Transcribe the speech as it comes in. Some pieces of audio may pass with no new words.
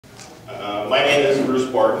My name is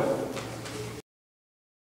Bruce Barton.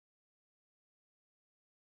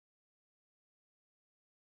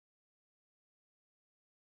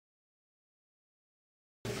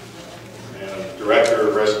 And I'm Director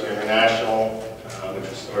of Rescue International, which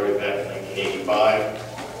was started back in 1985.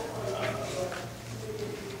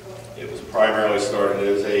 It was primarily started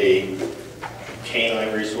as a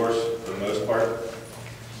canine resource for the most part.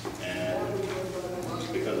 And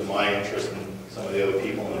because of my interest and some of the other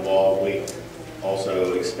people involved, we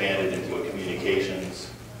also expanded into a communications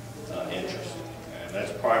interest. And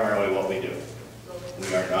that's primarily what we do.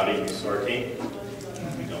 We are not a USAR team.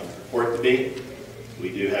 We don't purport to be. We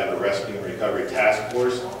do have a rescue and recovery task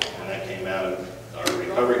force, and that came out of our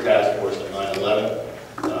recovery task force at 9/11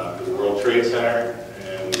 for the World Trade Center.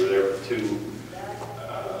 And we were there for a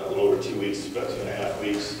little over 2 weeks, about 2.5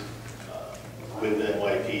 weeks, with the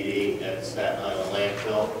NYPD at the Staten Island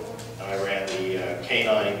landfill. I ran the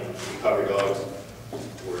canine recovery dogs,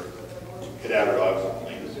 or cadaver dogs, I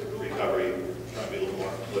think is recovery, trying to be a little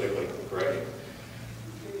more politically correct,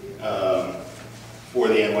 for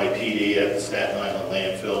the NYPD at the Staten Island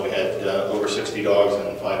landfill. We had over 60 dogs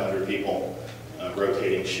and 500 people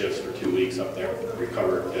rotating shifts for 2 weeks up there.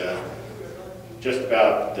 Recovered just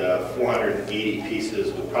about 480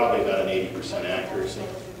 pieces with probably about an 80% accuracy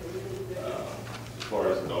as far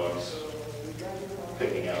as the dogs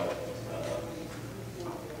picking out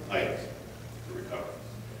items to recover.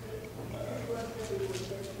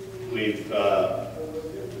 We've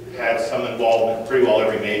had some involvement in pretty well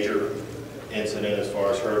every major incident as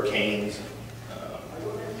far as hurricanes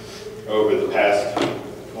over the past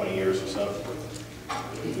 20 years or so.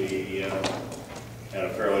 We had a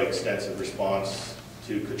fairly extensive response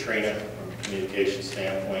to Katrina from a communication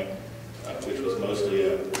standpoint, which was mostly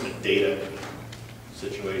a data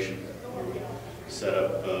situation where we set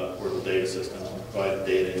up portable data systems and provided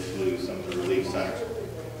data into some of the relief centers.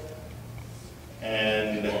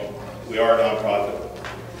 And we are a nonprofit,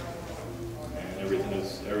 and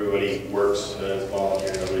everybody works as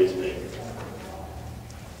volunteer, nobody's paid.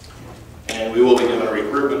 And we will be doing a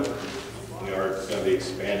recruitment. We are going to be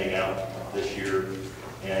expanding out this year,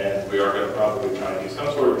 and we are going to probably try and do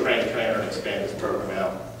some sort of trainer and expand this program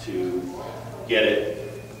out to get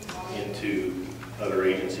it into other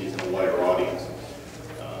agencies and a wider audience.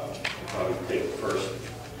 Probably take the first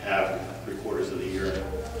half, 3/4 of the year and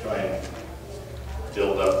try and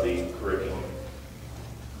build up the curriculum.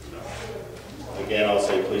 So, again, I'll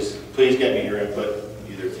say please get me your input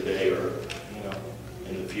either today or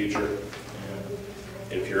in the future.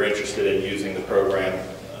 And if you're interested in using the program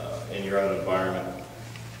in your own environment,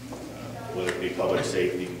 whether it be public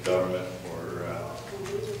safety, government, or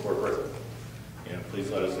corporate,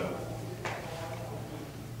 please let us know.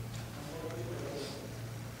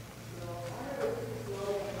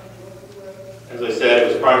 As I said, it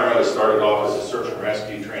was primarily started off as a search and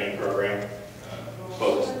rescue training program,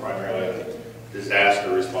 focused primarily on disaster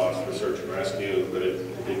response for search and rescue, but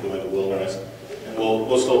it did go into wilderness. And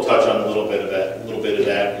we'll still touch on a little bit of that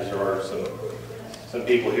because there are some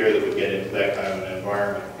people here that would get into that kind of an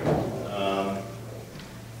environment.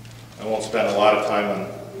 I won't spend a lot of time on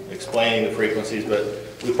explaining the frequencies, but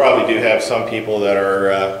we probably do have some people that are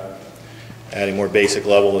at a more basic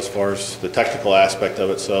level as far as the technical aspect of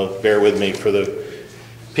it, so bear with me for the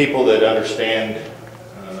people that understand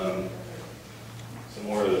some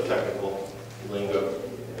more of the technical lingo.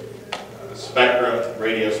 Spectrum,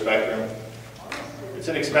 radio spectrum, it's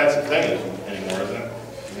an expensive thing anymore, isn't it?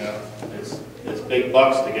 It's big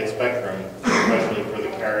bucks to get spectrum, especially for the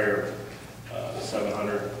carrier, the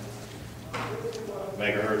 700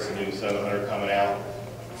 megahertz, the new 700 coming out.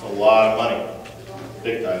 It's a lot of money,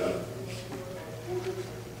 big time money.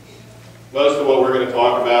 Most of what we're going to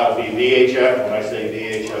talk about will be VHF. When I say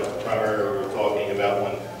VHF, primarily we're talking about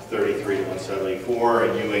 133 to 174,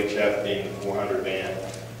 and UHF being the 400 band,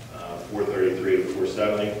 433 to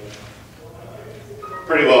 470.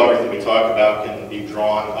 Pretty well everything we talk about can be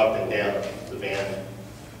drawn up and down the band.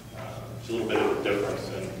 There's a little bit of a difference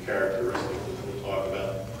in characteristics that we'll talk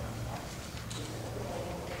about.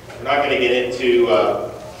 We're not going to get into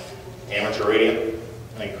amateur radio.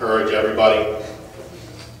 I encourage everybody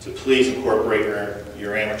to please incorporate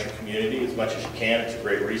your amateur community as much as you can. It's a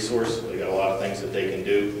great resource. They've got a lot of things that they can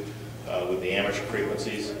do with the amateur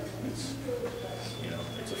frequencies.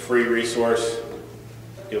 It's a free resource.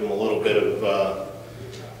 Give them a little bit of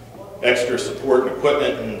extra support and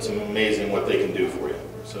equipment, and it's amazing what they can do for you.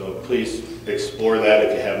 So please explore that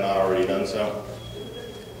if you have not already done so.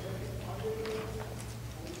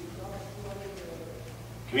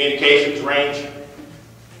 Communications range.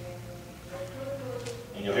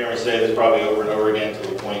 And you'll hear me say this probably over and over again to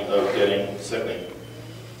the point of getting sickening.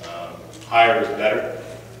 Higher is better.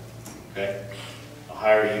 Okay? The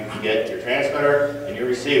higher you can get your transmitter and your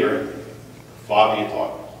receiver, the foggier you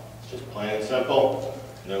talk. It's just plain and simple.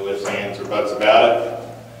 No ifs, ands, or buts about it.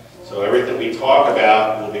 So everything we talk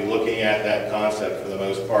about, we'll be looking at that concept for the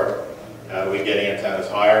most part. How do we get antennas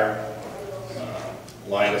higher?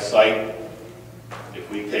 Line of sight. If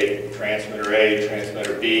we take transmitter A,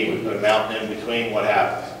 transmitter B, we put a mountain in between, what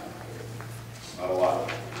happens? Not a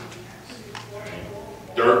lot.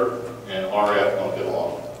 Dirt and RF don't get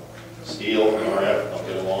along. Steel and RF don't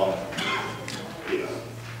get along.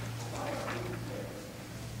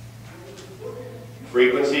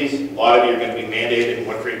 Frequencies, a lot of you are going to be mandated in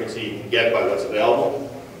what frequency you can get by what's available,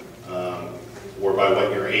 or by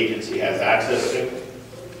what your agency has access to.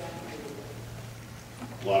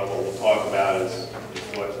 A lot of what we'll talk about is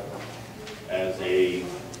what, as a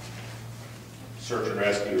search and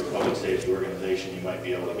rescue or public safety organization, you might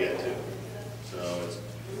be able to get to. So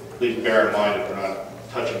please bear in mind if we're not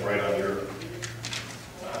touching right on your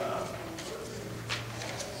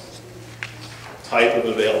type of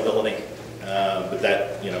availability. But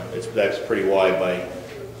that, that's pretty wide by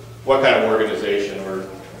what kind of organization or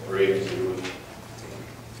agency we're with.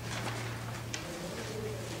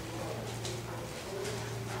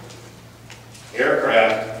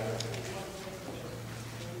 Aircraft.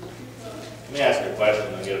 Let me ask you a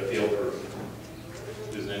question and get a feel for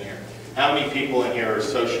who's in here. How many people in here are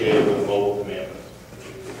associated with a mobile command post?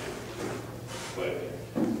 Quick.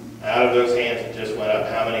 Out of those hands that just went up,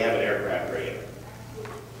 how many have an aircraft radio?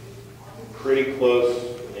 Pretty close,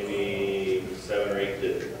 maybe 7 or 8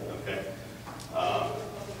 did. Okay.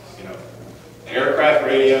 Aircraft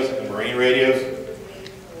radios and marine radios,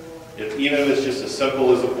 even if it's just as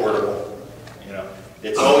simple as a portable,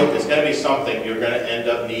 it's going to be something you're going to end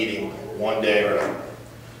up needing one day or another.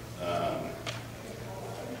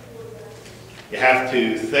 You have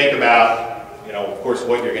to think about, of course,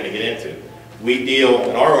 what you're going to get into. We deal,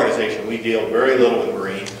 in our organization, we deal very little with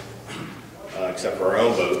marine, except for our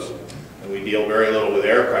own boats. And we deal very little with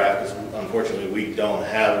aircraft because, unfortunately, we don't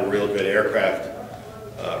have a real good aircraft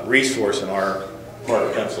resource in our part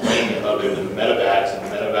of Pennsylvania other than the medevacs, and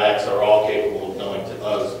the medevacs are all capable of knowing to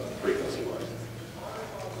us frequency-wise.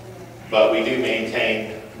 But we do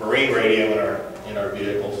maintain marine radio in our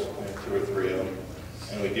vehicles, 2 or 3 of them,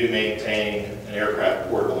 and we do maintain an aircraft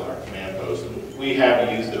portable in our command post. And we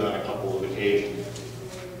have used it on a couple of occasions.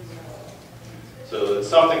 So it's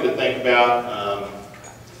something to think about.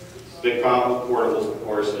 Big problem with portables, of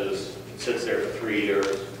course, is it sits there for 3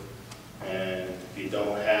 years, and if you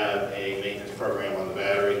don't have a maintenance program on the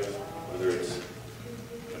battery, whether it's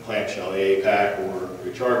a clamshell, the APAC, or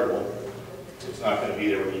rechargeable, it's not going to be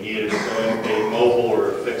there when you need it. So a mobile or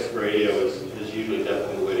a fixed radio is usually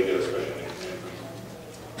definitely the way to go, especially in a command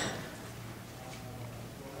post.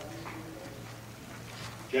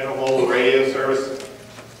 General mobile radio service.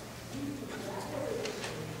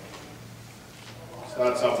 It's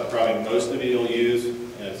not something probably most of you will use,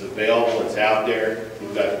 and it's available, it's out there.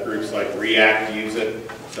 We've got groups like React use it,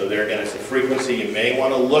 so it's a frequency you may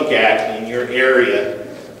want to look at in your area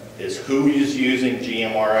is who is using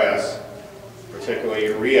GMRS, particularly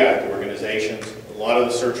your React organizations. A lot of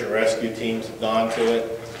the search and rescue teams have gone to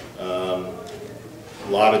it. A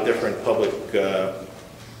lot of different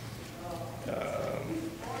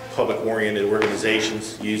public-oriented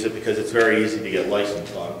organizations use it because it's very easy to get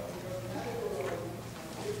licensed on.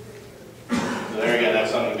 So there again,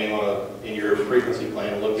 that's something you may want to, in your frequency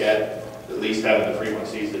plan, look at least having the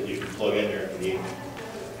frequencies that you can plug in there if you need.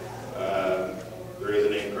 There is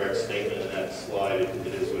an incorrect statement in that slide. It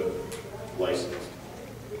is with licensed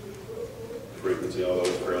frequency, although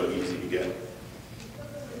it's fairly easy to get.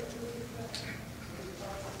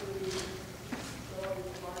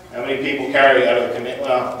 How many people carry out of the command?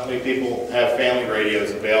 Well, how many people have family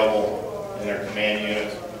radios available in their command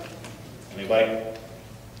units? Anybody?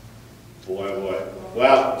 Boy, oh boy.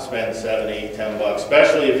 Well, spend $7, $8, $10,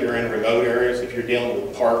 especially if you're in remote areas. If you're dealing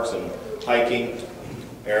with parks and hiking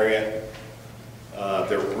area,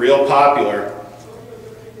 they're real popular,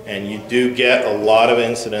 and you do get a lot of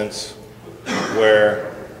incidents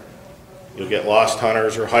where you'll get lost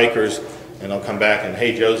hunters or hikers, and they'll come back and,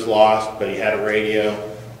 hey, Joe's lost, but he had a radio,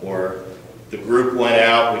 or the group went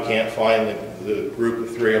out, we can't find the group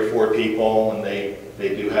of 3 or 4 people, and they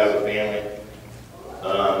do have a family.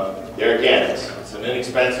 There again, it's an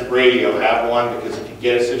inexpensive radio. Have one, because if you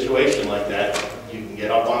get a situation like that, you can get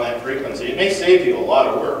up on that frequency. It may save you a lot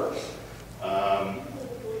of work.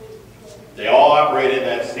 They all operate in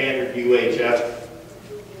that standard UHF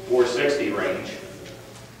 460 range.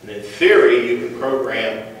 And in theory, you can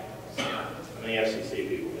program, how many FCC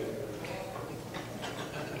people?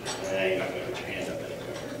 you're not going to put your hand up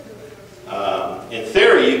anymore. In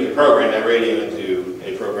theory, you can program that radio into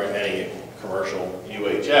a program any commercial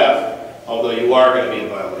UHF, although you are going to be in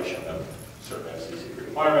violation of certain FCC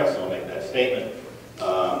requirements, so I'll make that statement.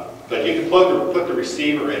 But you can put the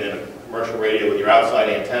receiver in a commercial radio with your outside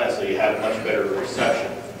antenna so you have much better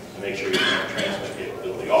reception to make sure you can transmit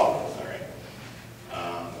capability off. All right.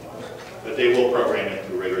 But they will program it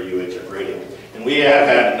through regular UHF radio. And we have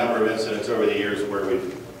had a number of incidents over the years where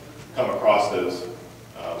we've come across those,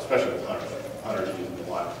 especially with hunters using them a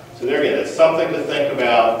lot. So there again, it's something to think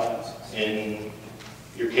about in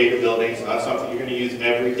your capabilities. It's not something you're going to use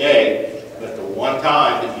every day, but the one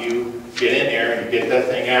time that you get in there and you get that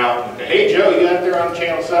thing out and say, hey Joe, you got there on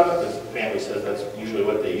channel 7? This family says that's usually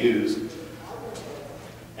what they use.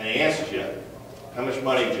 And he answers you, how much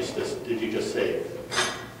money did you just save?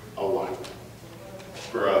 A lot.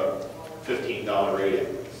 For a $15 radio,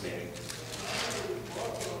 maybe.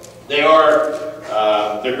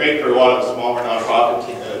 They're great for a lot of the smaller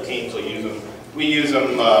nonprofit teams will use them. We use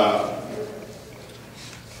them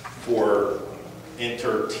for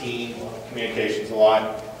inter-team communications a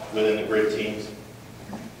lot within the grid teams,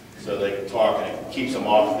 so they can talk and it keeps them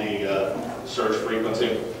off the surge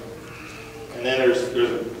frequency. And then there's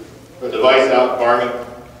a device out, Garmin,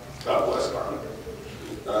 God bless Garmin.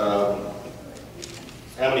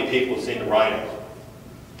 How many people have seen the Rhino?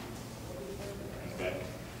 Okay.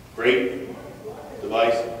 Great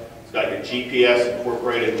device. It's got your GPS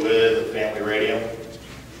incorporated with the family radio.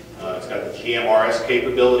 It's got the GMRS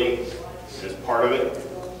capability as part of it.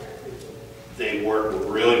 They work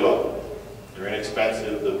really well. They're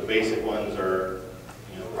inexpensive. The basic ones are,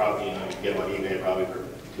 probably, you can get them on eBay probably for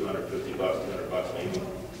 $250, $200 maybe,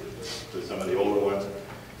 with some of the older ones.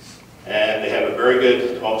 And they have a very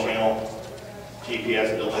good 12-channel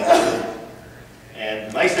GPS built into it.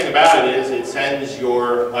 And the nice thing about it is it sends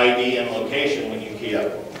your ID and location when you key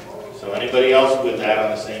up. So anybody else with that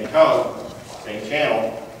on the same tone, same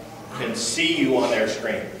channel, can see you on their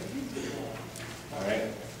screen. All right.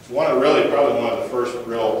 Probably one of the first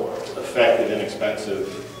real effective, inexpensive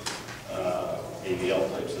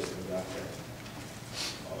AVL type systems out there.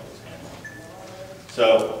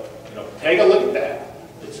 So, take a look at that.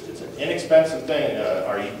 It's an inexpensive thing.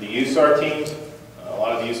 The USAR teams, a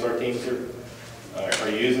lot of the USAR teams are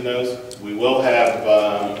using those. We will have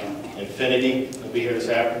Infinity will be here this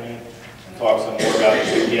afternoon and talk some more about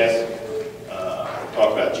GPS.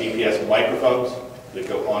 Talk about GPS microphones that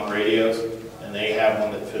go on radios. And they have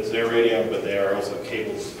one that fits their radio, but they are also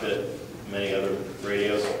cables that fit many other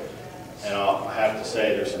radios. And I'll have to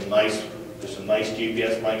say there's some nice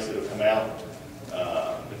GPS mics that have come out.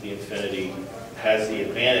 But the Infinity has the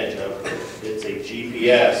advantage of it's a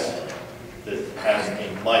GPS that has a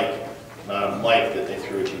mic, not a mic that they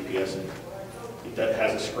threw a GPS in. That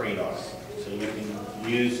has a screen on it, so you can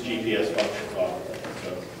use GPS functions off of it.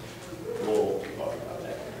 So we'll talk about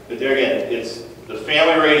that. But there again, it's the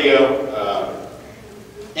family radio,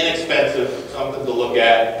 inexpensive, something to look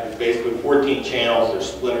at. There's basically 14 channels. They're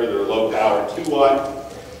splitter. They're low power,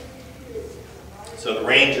 2-watt. So the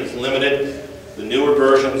range is limited. The newer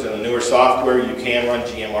versions and the newer software, you can run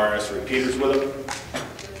GMRS repeaters with them.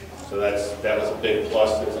 So that was a big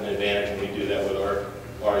plus. There's an advantage when we do that with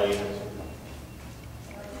our units.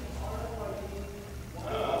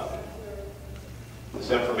 This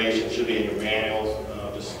information should be in your manuals.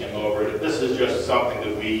 I'll just skim over it. This is just something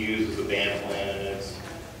that we use as a band plan, and it's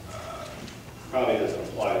probably doesn't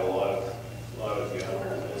apply to a lot of you out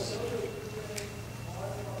there in this.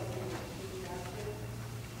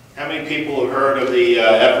 How many people have heard of the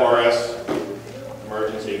FRS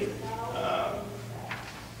emergency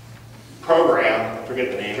program? I forget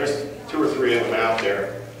the name. There's 2 or 3 of them out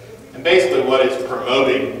there. And basically what it's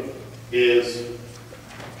promoting is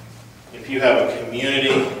if you have a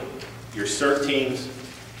community, your CERT teams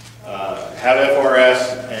have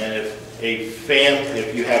FRS, and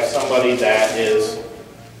if you have somebody that is,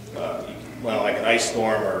 like an ice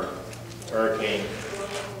storm or hurricane,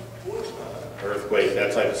 earthquake,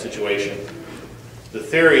 that type of situation, the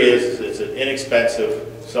theory is it's an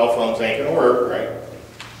inexpensive, cell phones ain't going to work, right?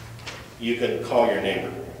 You can call your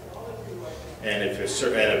neighbor. And if a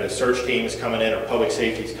search team is coming in or public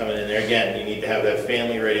safety is coming in there, again, you need to have that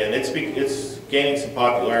family radio. And it's gaining some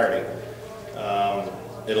popularity.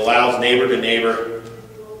 It allows neighbor to neighbor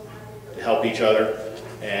to help each other,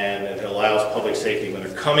 and it allows public safety when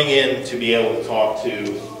they're coming in to be able to talk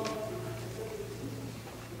to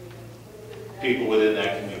people within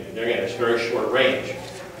that community. There again, it's very short range,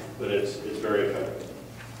 but it's very effective.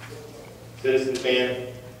 Citizen fan.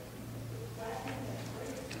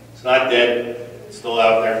 It's not dead. It's still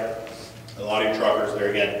out there. A lot of you truckers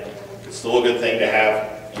there again. it's still a good thing to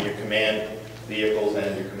have in your command vehicles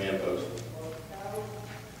and your command posts.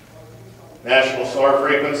 National SAR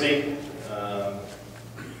frequency.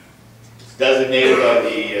 It's designated by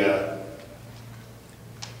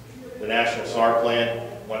the National SAR Plan.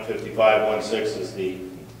 155.16 is the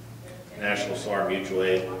National SAR Mutual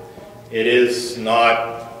Aid. It is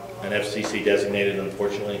not an FCC designated,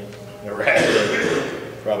 unfortunately. Never has been,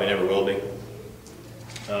 probably never will be.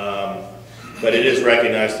 But it is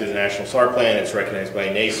recognized through the National SAR Plan. It's recognized by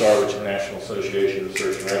NASAR, which is the National Association of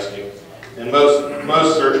Search and Rescue. And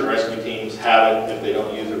most search and rescue teams have it. If they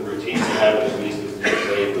don't use it routinely, have it at least as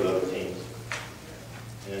mutual aid with other teams.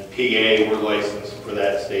 And PA, we're licensed for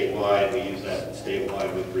that statewide. We use that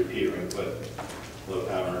statewide with repeater input, low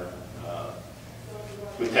power.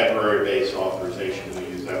 With temporary base authorization, we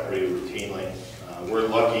use that pretty routinely. We're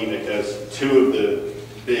lucky because two of the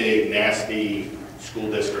big, nasty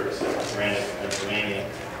school districts that ran it in Pennsylvania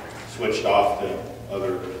switched off to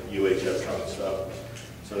other UHF trunk stuff.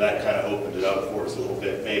 So that kind of opened it up for us a little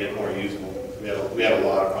bit, made it more usable. We had a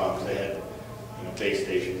lot of problems. They had base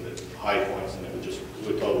stations at high points, and it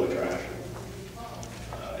would totally trash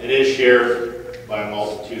it. It is shared by a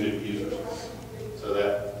multitude of users, so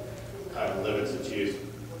that kind of limits its use.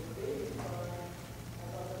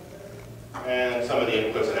 And some of the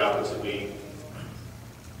inputs and outputs that we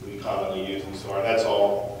commonly use in SAR. That's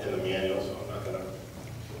all in the manual, so I'm not going to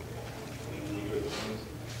leave it.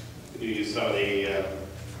 We do use some of the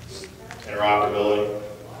interoperability.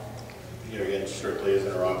 Here again, strictly as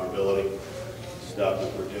interoperability stuff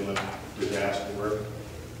that we're doing disaster work.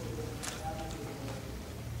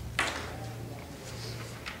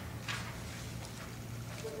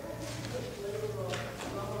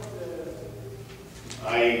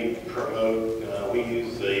 I promote, we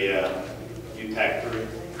use the UTAC 3.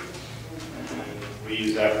 We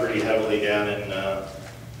use that pretty heavily down in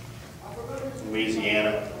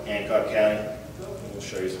Louisiana, Hancock County. We'll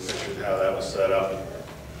show you some pictures of how that was set up.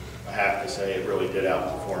 I have to say it really did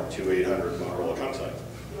outperform 2800 Motorola trunk site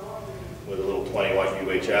with a little 20 watt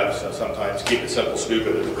UHF. So sometimes keep it simple,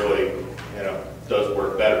 stupid is really, does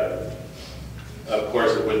work better. Of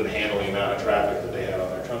course, it wouldn't handle the amount of traffic that they had on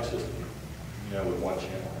their trunk system. With one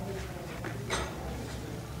channel.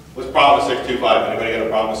 What's the problem with 625? Anybody got a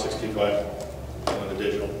problem with 625 on the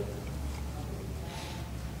digital?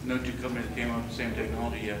 No two companies came up with the same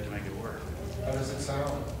technology yet to make it work. How does it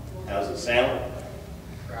sound? How does it sound?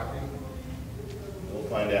 Crappy. We'll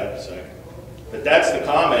find out in a second. But that's the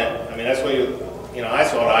comment. I mean, that's what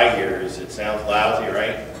that's what I hear is it sounds lousy,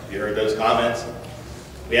 right? You heard those comments?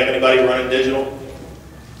 We have anybody running digital?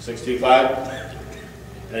 625?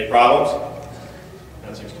 Any problems?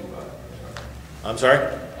 Not 65. I'm sorry?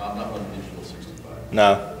 I'm not running digital 65.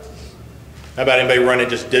 No. How about anybody running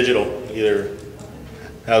just digital? Either,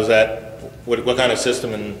 how's that? What kind of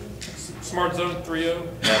system? And Smart Zone 3.0.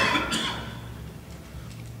 yeah.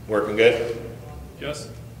 Working good? Yes.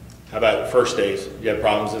 How about first days? You had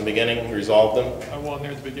problems in the beginning, resolved them? I wasn't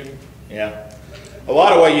there at the beginning. Yeah. A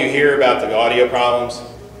lot of what you hear about the audio problems,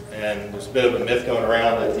 and there's a bit of a myth going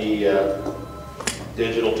around that the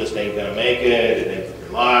digital just ain't going to make it, it ain't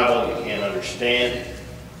reliable, you can't understand.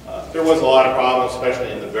 There was a lot of problems,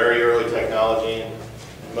 especially in the very early technology. And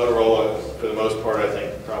Motorola, for the most part, I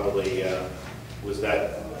think probably was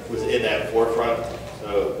in that forefront.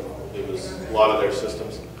 So it was a lot of their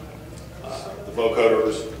systems. The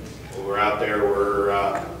vocoders who were out there were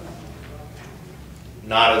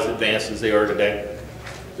not as advanced as they are today.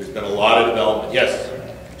 There's been a lot of development. Yes? The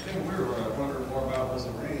thing we were wondering more about was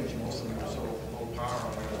the range. Most of them are so low power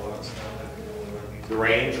on a lot of stuff that people really need. The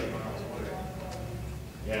range?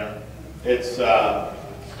 Yeah. It's,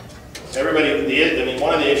 everybody,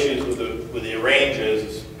 one of the issues with the range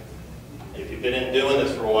is, if you've been doing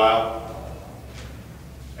this for a while,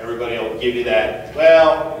 everybody will give you that,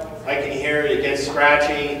 well, I can hear it, it gets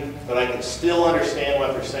scratchy, but I can still understand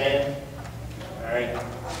what they're saying. All right.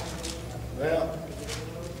 Well,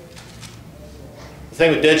 the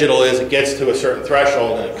thing with digital is it gets to a certain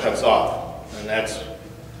threshold and it cuts off. And that's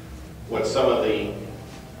what some of the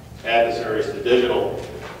adversaries to digital,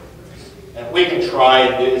 and we can try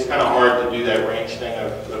and do, it's kind of hard to do that range thing.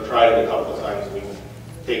 I've tried it a couple of times. We can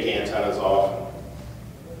take antennas off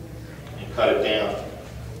and cut it down.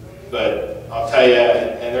 But I'll tell you,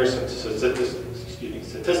 and there's some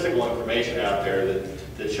statistical information out there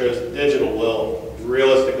that shows that digital will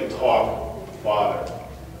realistically talk farther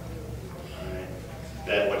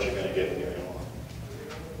than what you're going to get with your analog.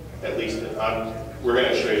 At least we're going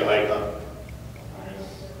to show you icon.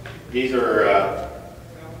 These are,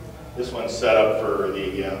 this one's set up for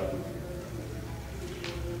the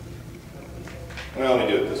Well, let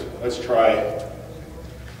me do it this way. Let's try.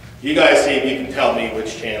 You guys see if you can tell me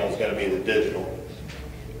which channel is going to be the digital.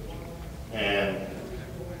 And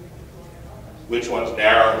which one's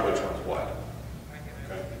narrow and which one's wide.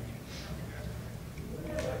 Okay.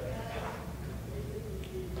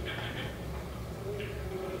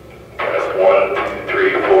 Test 1, 2,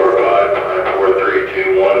 3, 4, 5, 5, 4, 3,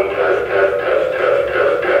 2, 1. Test.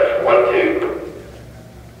 1, 2.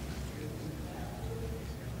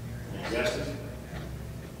 Any guesses?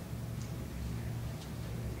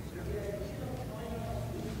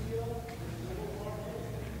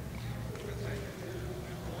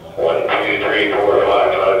 One, two, three, four,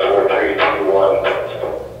 five, 4, 3, 2, 1.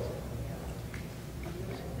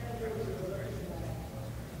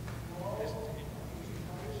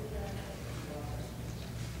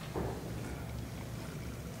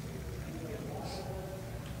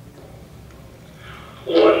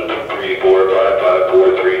 One, two, three, four, five,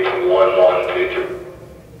 4, 3, 2, 1, 1, 2,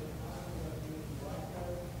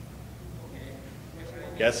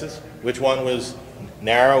 3. Guesses? Which one was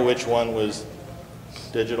narrow, which one was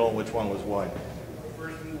digital, which one was wide?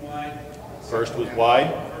 First one wide. First was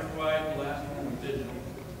wide? First wide, last one was digital.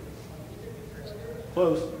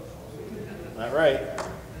 Close. Not right.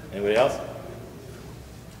 Anybody else?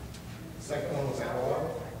 Second one was analog.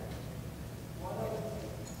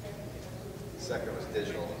 Second was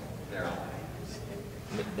digital, narrow.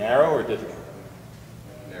 Narrow or digital?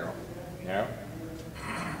 Narrow. Narrow?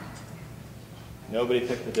 Nobody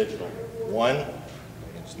picked the digital. One,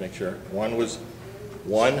 just make sure.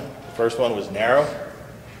 The first one was narrow.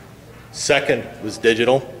 Second was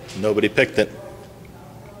digital. Nobody picked it.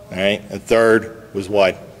 All right. And third was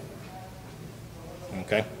wide.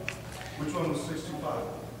 Okay. Which one was 625?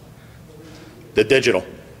 The digital.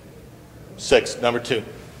 Number 2.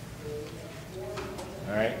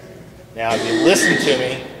 All right. Now, if you listen to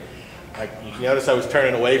me, you notice I was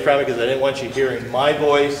turning away from it because I didn't want you hearing my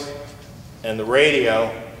voice and the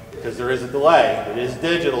radio because there is a delay. It is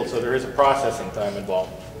digital, so there is a processing time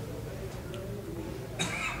involved.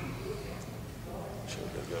 Should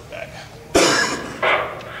go back.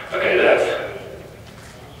 Okay,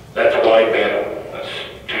 that's wideband. That's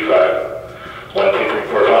 2.5. 1, 2, 3,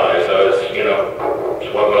 4, 5. So it's,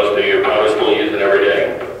 it's what most of you are probably still using every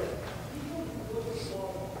day.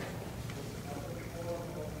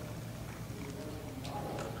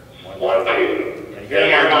 One, two. Can you Can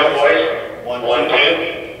you hear my voice? 1, 2.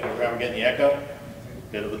 Remember I'm getting the echo?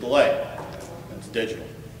 Bit of a delay. That's digital.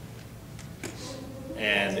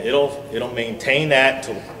 And it'll maintain that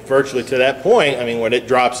till virtually to that point. I mean, when it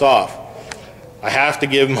drops off, I have to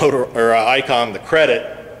give ICOM the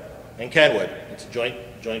credit and Kenwood. It's a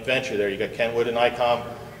joint venture there. You got Kenwood and ICOM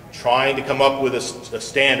trying to come up with a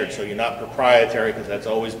standard, so you're not proprietary, because that's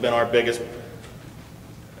always been our biggest.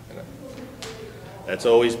 That's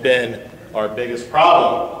always been our biggest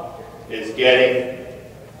problem, is getting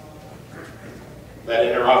that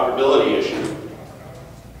interoperability issue.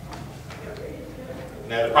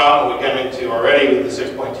 Now the problem we come into already with the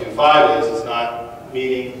 6.25 is it's not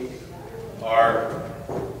meeting our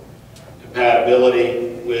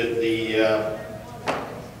compatibility with the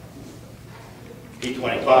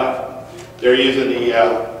P25. They're using the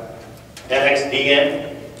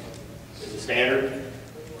NXDN as a standard.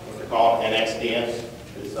 What they're calling NXDN.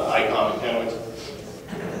 It's ICOM and Kenwood's.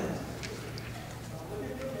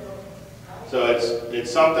 So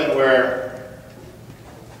it's something where,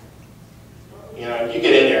 you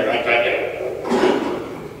get in there and I can't get it. 1,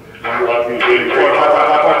 2, 3, 4, 5,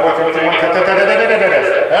 5, 4, 3, 2, 1.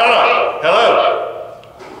 Hello.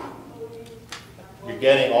 You're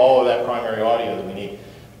getting all of that primary audio that we need.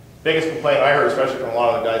 Biggest complaint I heard, especially from a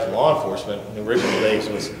lot of the guys in law enforcement in the original days,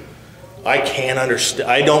 was I can't understand.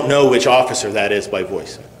 I don't know which officer that is by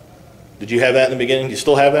voice. Did you have that in the beginning? Do you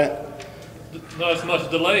still have that? Not as much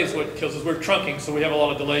delay is what kills us. We're trunking, so we have a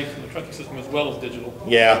lot of delay from the trunking system as well as digital.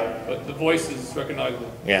 Yeah. But the voice is recognizable.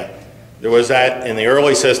 Yeah. There was that in the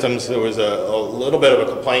early systems. There was a little bit of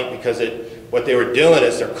a complaint because what they were doing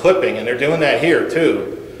is they're clipping, and they're doing that here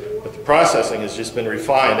too. But the processing has just been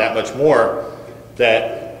refined that much more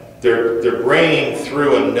that they're bringing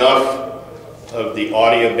through enough of the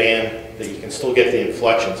audio band that you can still get the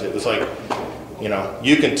inflections. It was like,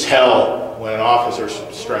 you can tell when an officer's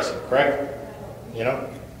stressing, correct?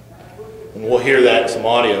 And we'll hear that in some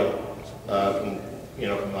audio from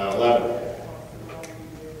 9/11.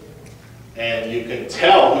 And you can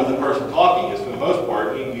tell who the person talking is for the most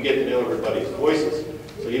part. You get to know everybody's voices.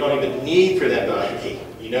 So you don't even need for them to ID.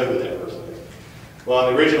 You know who that person is. Well,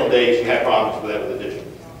 in the original days, you had problems with that with the digital.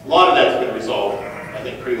 A lot of that's been resolved, I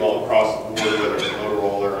think, pretty well across the board, whether it's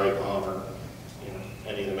Motorola or ICOM or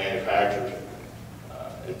any of the manufacturers.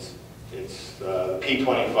 the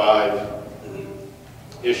P25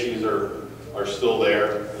 issues are still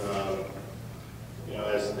there. You know,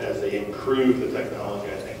 as they improve the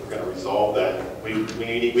technology, I think we're going to resolve that. We need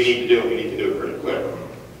to do it. We need to do it pretty quick.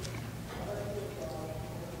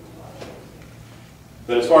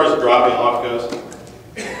 But as far as the dropping off goes,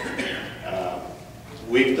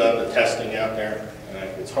 we've done the testing out there, and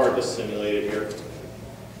it's hard to simulate it here.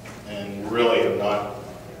 And really am not,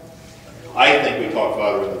 I think we talk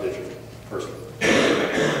farther in the digital, personally,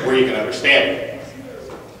 where you can understand it.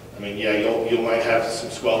 I mean, yeah, you might have some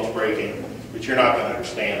squelch breaking, but you're not going to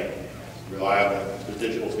understand it reliably. The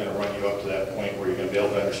digital is going to run you up to that point where you're going to be able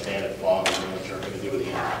to understand it, follow and what you're going to do with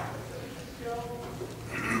the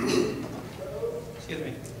end. Excuse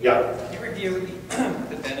me. Yeah. Can you review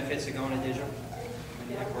the benefits of going to digital when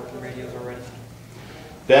you have working radios already?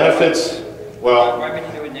 Benefits, well, Why would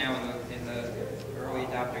you do it now in the early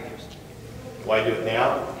adopter years? why do it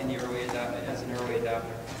now? In the early adopter, as an early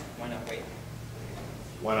adopter, why not wait?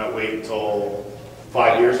 Why not wait until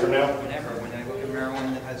 5 years from now? Whenever. When I look at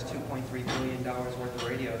Maryland that has $2.3 billion worth of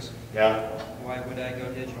radios, Yeah, why would I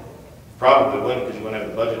go digital? probably wouldn't because you wouldn't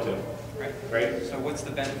have the budget to, Right. right? So what's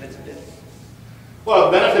the benefits of digital?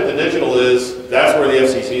 Well, the benefit to digital is that's where the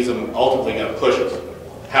FCC is ultimately going to push us.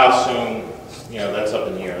 How soon, you know, that's up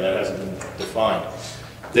in the air. That hasn't been defined.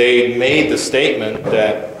 They made the statement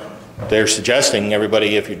that they're suggesting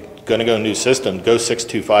everybody, if you're going to go new system, go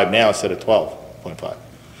 625 now instead of 12.5.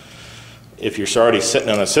 If you're already sitting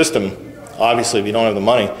on a system, obviously if you don't have the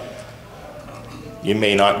money, you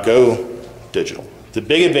may not go digital. The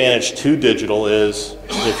big advantage to digital is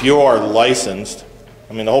if you are licensed,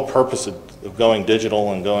 I mean the whole purpose of going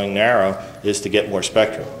digital and going narrow is to get more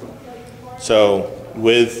spectrum. So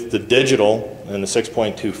with the digital and the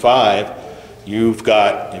 6.25, you've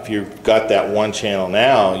got, if you've got that one channel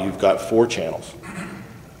now, you've got 4 channels.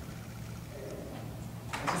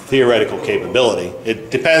 Theoretical capability.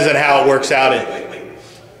 It depends on how it works out. Wait.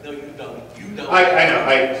 No, you don't. You don't. I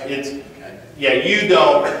know. Yeah, you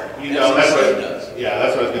don't. That's what. FCC does. Yeah,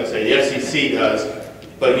 that's what I was going to say. The FCC does,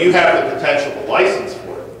 but you have the potential to license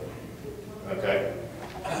for it. Okay.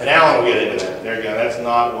 And Alan will get into that. There you go. That's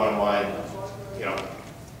not one of my, you know.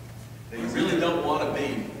 You really don't want to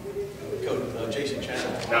be adjacent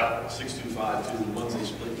channel. No. 625 to the ones they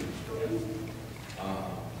split.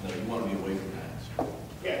 No, you want to be away from that.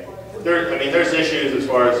 Yeah. There's issues as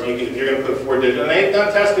far as if you're going to put 4 digital. And they've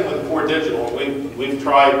done testing with the 4 digital. We've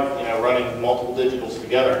tried, you know, running multiple digitals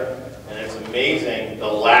together, and it's amazing the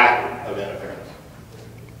lack of interference.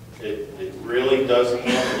 It really does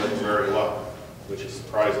handle it very well, which is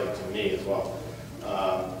surprising to me as well.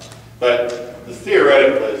 But the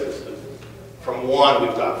theoretical is from 1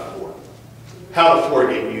 we've got 4. How the 4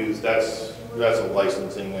 get used, that's a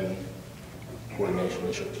licensing and coordination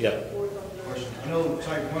issue. Yeah. I know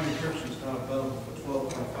type 1 encryption is not available for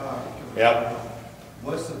 12.5. Yeah.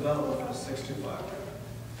 What's available for the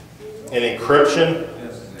 625? In encryption,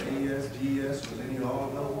 Yes, is it AES, GES, was any all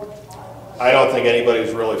available? I don't think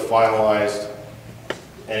anybody's really finalized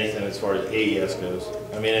anything as far as AES goes.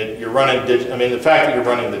 I mean, you're running the fact that you're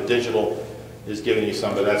running the digital is giving you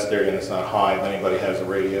some, but that's there and it's not high. If anybody has a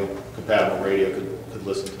radio, compatible radio, could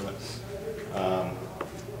listen to it.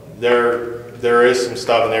 There is some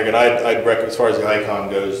stuff in there, and I'd recommend, as far as the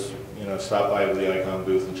ICOM goes, you know, stop by the ICOM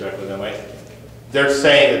booth and check with them. They're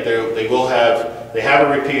saying that they have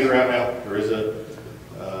a repeater out now. There is a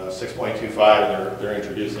 6.25, and they're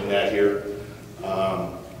introducing that here.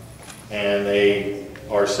 And they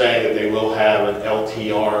are saying that they will have an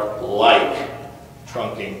LTR-like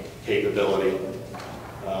trunking capability.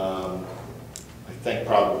 I think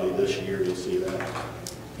probably this year you'll see that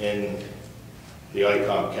in the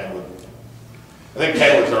ICOM Kenwood. I think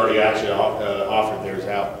Kenwood's already actually offered theirs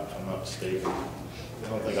out, if I'm not mistaken. I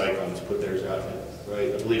don't think ICOM's put theirs out yet,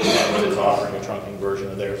 right? I believe Kenwood is offering a trunking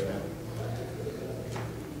version of theirs now.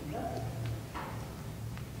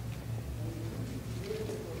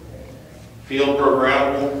 Field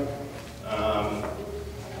programmable.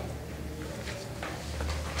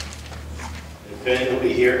 Vinny will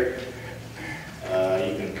be here.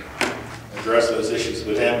 You can address those issues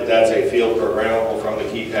with him, but that's a field programmable from the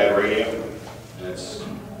keypad radio. And it's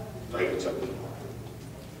like it's up.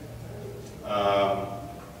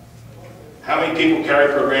 How many people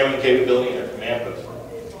carry programming capability in their command post?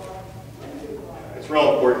 It's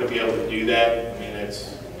real important to be able to do that. I mean,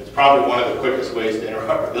 it's probably one of the quickest ways to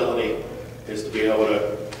interoperability is to be able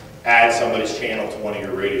to add somebody's channel to one of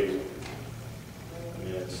your radios. I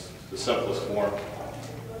mean, it's the simplest form.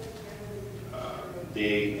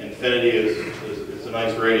 The Infinity is a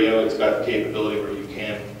nice radio. It's got the capability where you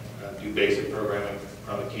can do basic programming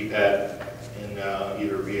from a keypad in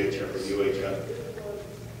either VHF or UHF.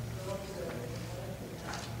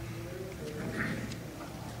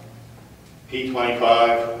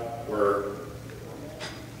 P25,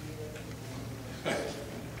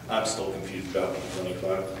 I'm still confused about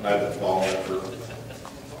P25, and I've been following it for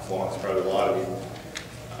long, it's probably a lot of you.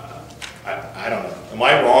 I don't know. Am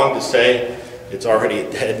I wrong to say it's already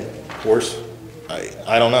a dead horse?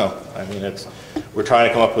 I don't know. I mean, we're trying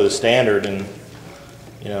to come up with a standard, and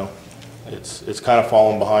you know, it's kind of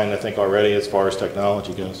fallen behind, I think, already as far as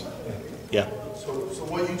technology goes. Yeah. So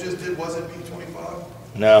what you just did wasn't P25?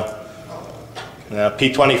 No. No.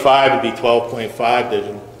 P25 would be 12.5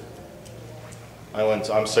 digital.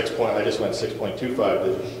 I'm 6 point. I just went 6.25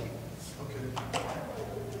 digital. Okay.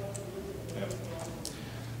 Yeah.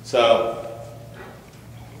 So,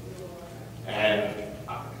 and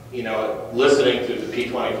you know, listening to the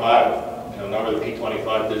P25, you know, a number of the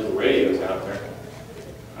P25 digital radios out there,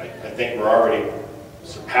 I think we're already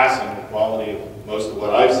surpassing the quality of most of what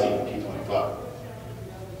I've seen in P25.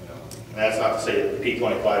 And that's not to say that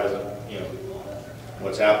P25 isn't, you know,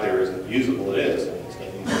 what's out there isn't usable. It is. It's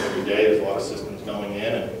getting used every day. There's a lot of systems going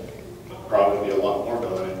in, and there'll probably be a lot more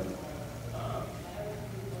going in.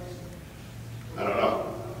 I don't know.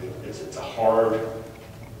 It's a hard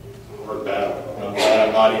battle. And I'm glad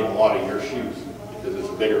I'm not in a lot of your shoes, because it's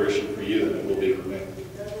a bigger issue for you than it will be for me.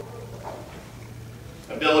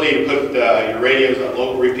 Ability to put your radios on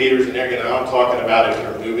local repeaters in there. You know, I'm talking about if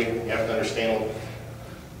you're moving. You have to understand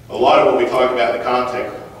a lot of what we talk about in the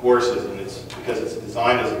contact courses, and it's because it's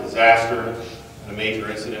designed as a disaster and a major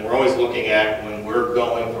incident. We're always looking at when we're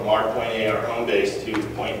going from our point A, our home base, to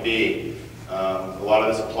point B. A lot of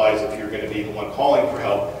this applies if you're going to be the one calling for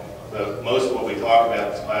help. But most of what we talk about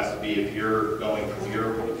in this class would be if you're going from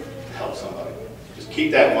your to help somebody. Just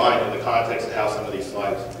keep that in mind in the context of how some of these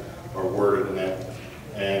slides are worded in that,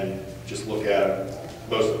 and just look at them,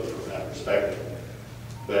 most of them from that perspective.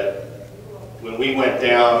 But when we went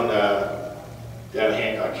down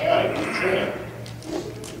Hancock County to train,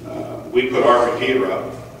 we put our repeater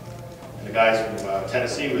up, and the guys from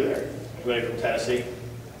Tennessee were there. Anybody from Tennessee?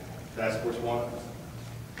 Task Force 1?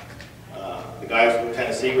 The guys from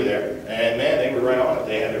Tennessee were there, and man, they were right on it.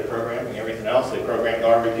 They had their programming, everything else. They programmed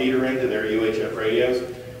our repeater into their UHF radios,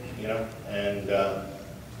 you know, and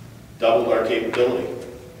doubled our capability.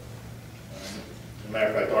 As a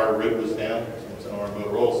matter of fact, our rib was down. It's on our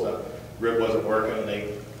Motorola stuff. Rib wasn't working, and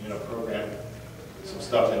they, you know, programmed some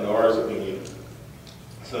stuff into ours that we needed.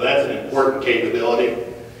 So that's an important capability,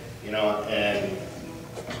 you know, and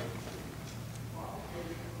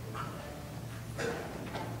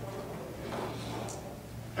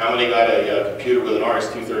how many got a computer with an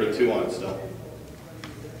RS-232 on it still?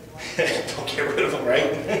 Don't get rid of them,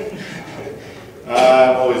 right?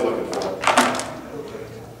 I'm always looking for them.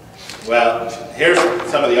 Well, here's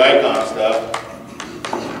some of the icon stuff.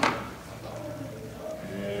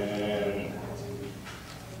 And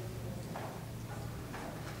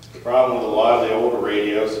the problem with a lot of the older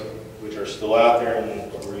radios, which are still out there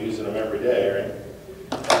and we're using them every day,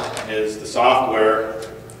 right, is the software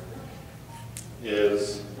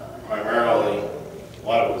is primarily, a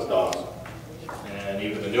lot of it was DOS. And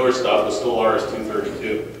even the newer stuff was still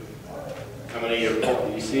RS-232. How many of you,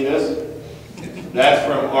 do you see this? That's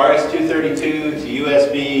from RS-232 to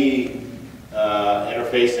USB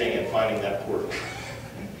interfacing and finding that port.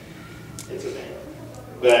 It's a pain.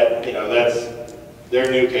 But, you know, they're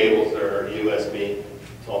new cables, they're USB.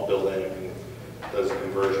 It's all built in and does a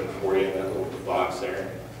conversion for you in that little box there.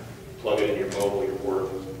 Plug it in your mobile, your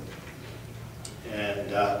portable.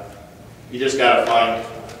 And you just got to find,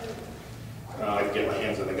 I can get my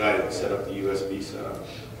hands on the guy that set up the USB setup.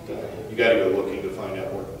 You got to go looking to find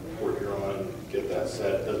out what port you're on and get that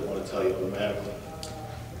set. It doesn't want to tell you automatically.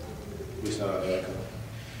 At least not automatically.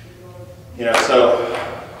 You know, so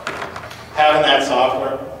having that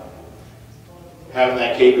software, having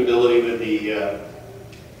that capability with the, you know,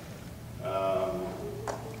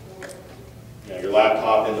 your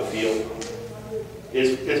laptop in the field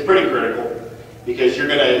is pretty critical. Because you're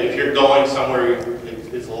gonna, if you're going somewhere,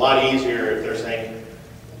 it's a lot easier if they're saying,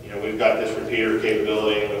 you know, we've got this repeater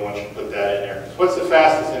capability and we want you to put that in there. So what's the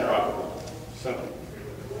fastest interoperable? Simple.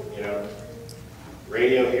 You know,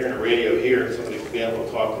 radio here and a radio here, somebody could be able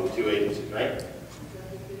to talk to the two agencies, right?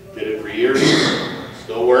 Did it for years,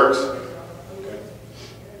 still works. Okay.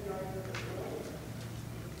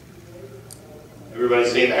 Everybody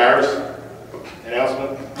seen the Harris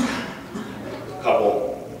announcement?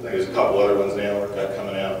 There's a couple other ones now we've got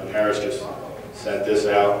coming out, but Harris just sent this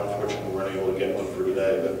out. Unfortunately, we weren't able to get one for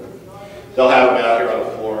today, but they'll have them out here on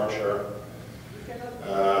the floor, I'm sure.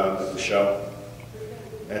 show.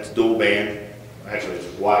 That's dual band. Actually, it's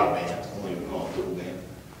wide band. I don't even call it dual band.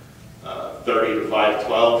 30 to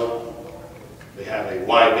 512. They have a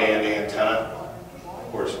wide band antenna,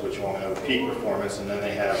 of course, which won't have peak performance, and then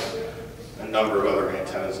they have a number of other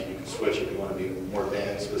antennas that you can switch if you want to be more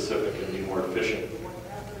band specific and be more efficient.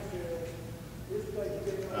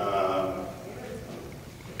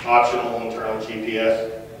 Optional internal GPS.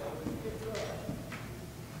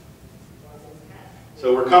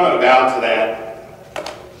 So we're coming about to that.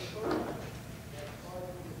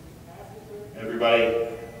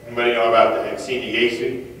 Anybody know about the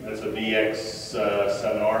IWCE? That's a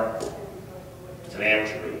VX7R. It's an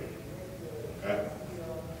amateur read. Okay?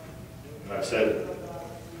 And I've said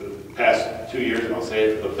for the past 2 years, and I'll say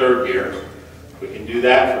it for the third year, we can do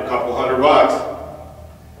that for a couple $100.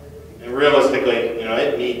 And realistically, you know,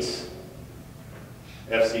 it meets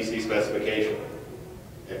FCC specification,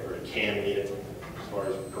 or it can meet it as far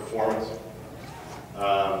as performance.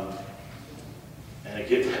 And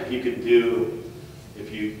again, you could do,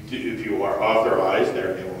 if you are authorized,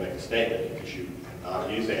 there they will make a statement, because you cannot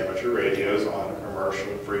use amateur radios on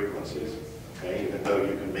commercial frequencies. Okay, even though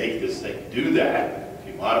you can make this thing do that if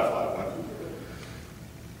you modify one,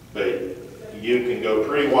 but you can go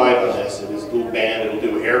pretty wide on this. It is dual band. It'll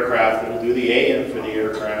do aircraft. It'll do the AM for the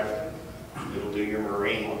aircraft. It'll do your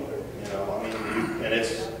marine. You know, I mean, and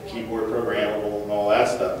it's keyboard programmable and all that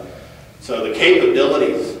stuff. So the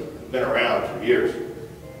capabilities have been around for years.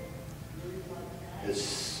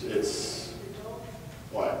 It's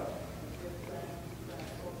what?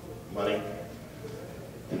 Money.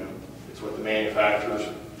 You know, it's what the manufacturers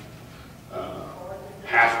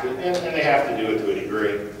have to, and they have to do it to a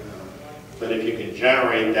degree. But if you can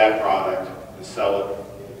generate that product and sell it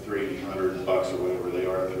at $300 or whatever they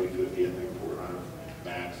are, $350, I think, $400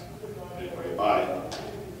 max, anywhere you buy it.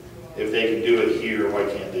 If they can do it here, why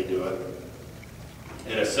can't they do it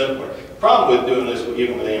in a simpler? Problem with doing this,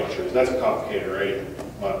 even with amateurs, that's a complicated radio.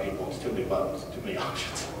 A lot of people, it's too many buttons, too many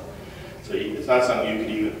options. So it's not something you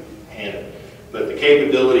could even handle. But the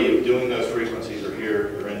capability of doing those frequencies are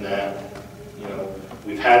here, they're in that. You know,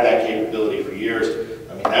 we've had that capability for years.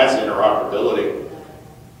 I mean, that's interoperability.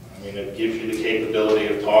 I mean, it gives you the capability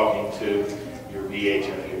of talking to your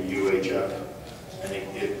VHF, your UHF,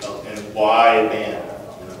 and wide band.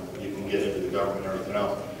 You know, you can get into the government and everything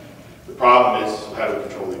else. The problem is how to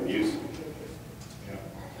control the abuse. You know,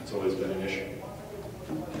 that's always been an issue.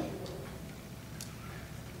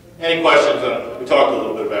 Any questions on, we talked a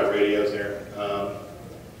little bit about radios there.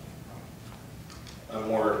 I'm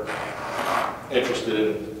more interested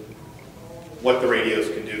in what the radios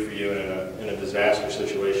can do for you in a disaster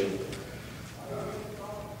situation.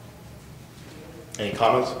 Any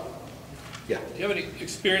comments? Yeah. Do you have any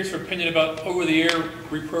experience or opinion about over-the-air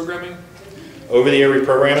reprogramming? Over-the-air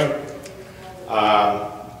reprogramming?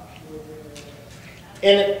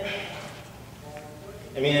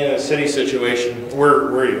 In a city situation, where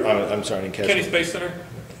are you? I'm sorry, I didn't catch Kennedy it. Space Center.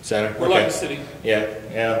 Center? We're Okay. like the city.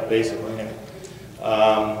 Yeah, basically. Yeah.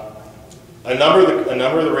 A number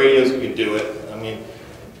of the radios can do it. I mean,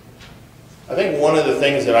 I think one of the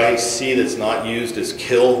things that I see that's not used is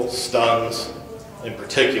kill stuns, in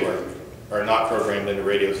particular, are not programmed into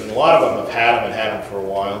radios, and a lot of them have had them for a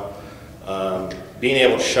while. Being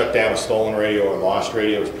able to shut down a stolen radio or lost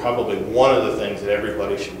radio is probably one of the things that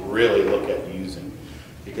everybody should really look at using,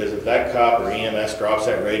 because if that cop or EMS drops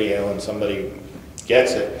that radio and somebody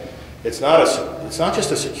gets it, it's not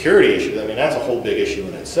just a security issue. I mean, that's a whole big issue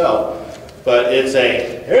in itself. But it's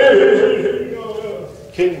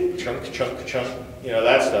chunk, you know,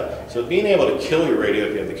 that stuff. So being able to kill your radio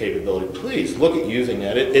if you have the capability, please look at using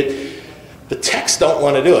that. The techs don't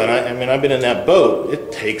want to do it. I mean, I've been in that boat.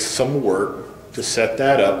 It takes some work to set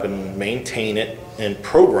that up and maintain it and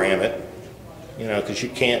program it, you know, because you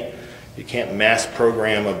can't mass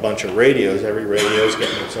program a bunch of radios. Every radio is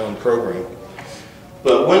getting its own program.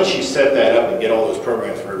 But once you set that up and get all those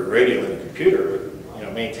programs for every radio in the computer, you know,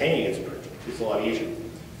 maintaining it's a lot easier.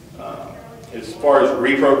 As far as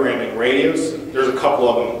reprogramming radios, there's a couple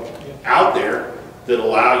of them out there that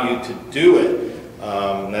allow you to do it.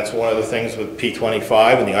 That's one of the things with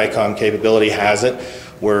P25, and the ICOM capability has it,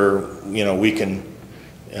 where, you know, we can,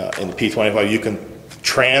 in the P25, you can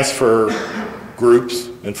transfer groups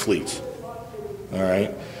and fleets. All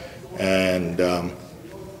right, and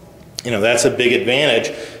you know, that's a big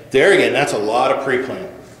advantage. There again, that's a lot of pre-plan.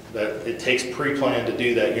 That it takes pre-plan to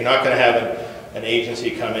do that. You're not going to have an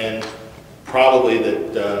agency come in, probably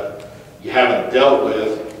that you haven't dealt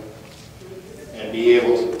with, and be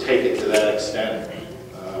able to take it to that extent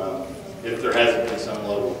if there hasn't been some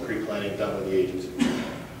level of pre-planning done with the agency.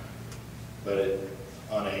 But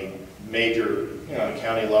on a major,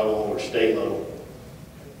 county level or state level,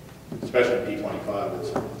 especially in P25,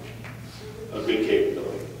 it's a good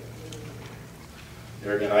capability.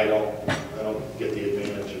 There again, I don't get the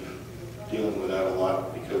advantage of dealing with that a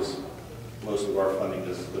lot because most of our funding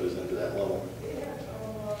doesn't put us into that level.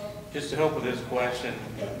 Just to help with this question,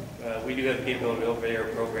 we do have the capability of over-the-air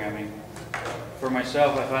programming. For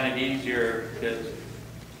myself, I find it easier because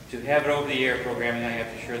to have it over-the-air programming, I have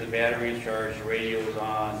to ensure the battery is charged, the radio is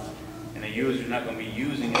on, and the user's not going to be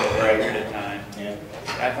using it for a period of time. Yeah.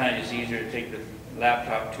 I find it just easier to take the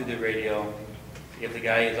laptop to the radio. If the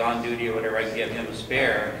guy is on duty or whatever, I can give him a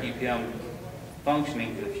spare, keep him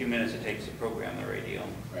functioning for the few minutes it takes to program the radio.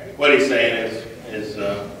 Right. What he's saying is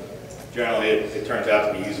generally it turns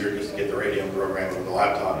out to be easier just to get the radio and program it with the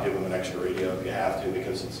laptop, give them an extra radio if you have to,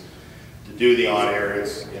 because it's to do the on-air,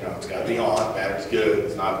 it's got to be on, battery's good,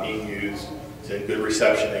 it's not being used, it's in good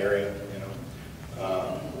reception area,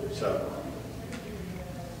 so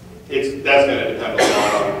that's going to depend a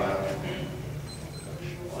lot on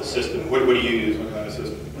the system. What do you use? What kind of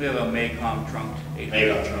system? We have a Maycom trunk.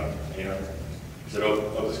 Maycom trunk. Is it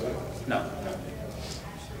open this way? No.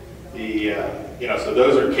 So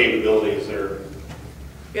those are capabilities that are.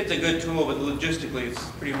 It's a good tool, but logistically, it's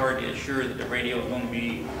pretty hard to assure that the radio is going to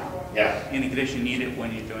be in the condition needed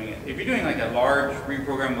when you're doing it. If you're doing like a large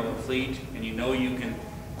reprogram of a fleet, and you know you can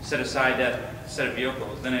set aside that set of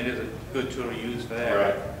vehicles, then it is a good tool to use for that.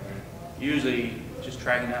 Right. Usually, just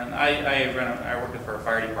tracking down. I worked for a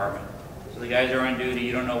fire department, so the guys are on duty.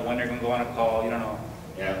 You don't know when they're going to go on a call. You don't know.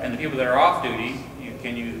 Yeah. And the people that are off duty,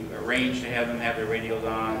 can you arrange to have them have their radios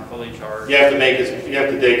on, fully charged? You have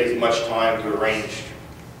to take as much time to arrange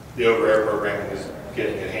the over-air programming as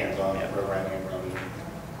getting your hands on the programming.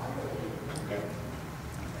 Okay.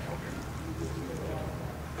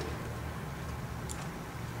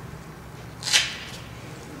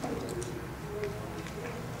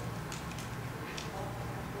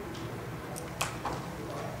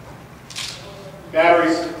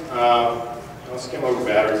 Batteries. I'll skim over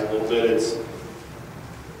batteries a little bit. It's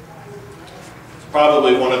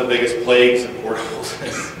probably one of the biggest plagues in portables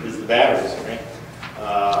is the batteries, right?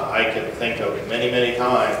 I can think of many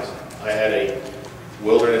times. I had a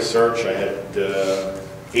wilderness search. I had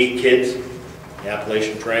 8 kids in the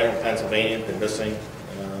Appalachian Trail in Pennsylvania, been missing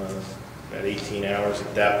about 18 hours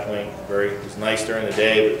at that point. It was nice during the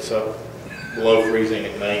day, but it's up below freezing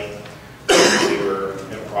at night. We were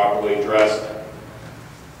improperly dressed.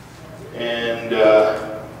 And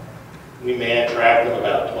we man-tracked them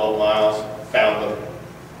about 12 miles, found them.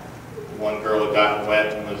 One girl had gotten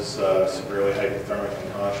wet and was severely hypothermic and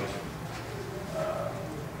unconscious.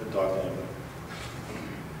 Couldn't talk to anybody.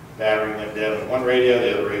 Battery went down in one radio,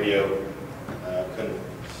 the other radio couldn't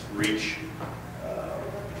reach.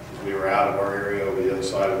 We were out of our area over the other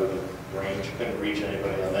side of the range, couldn't reach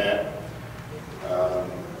anybody on that.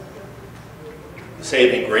 The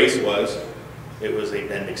saving grace was, it was a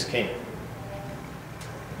Bendix King.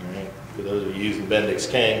 Right. For those of you using Bendix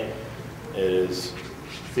King, it is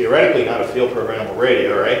theoretically not a field programmable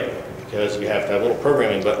radio, right? Because you have to have a little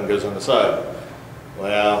programming button goes on the side.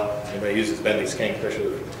 Well, anybody uses Bendix King, especially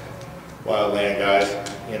the wildland guys,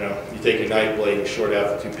 you take your knife blade and short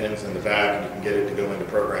out the 2 pins in the back and you can get it to go into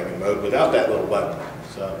programming mode without that little button.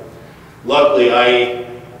 So luckily I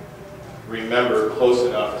remember close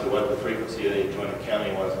enough to what the frequency of the adjoining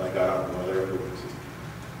county was and I got on one of their frequencies.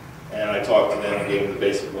 And I talked to them and gave them the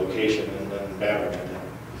basic location and then the battery went down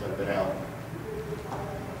because I've been out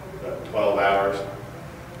about 12 hours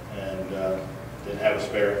and didn't have a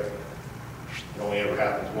spare. It only ever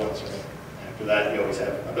happens once, right? After that, you always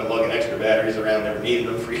have. I've been lugging extra batteries around, never needed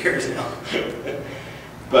them for years now.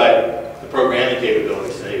 But the programming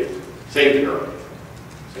capability saved the girl.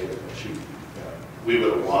 Saved her. We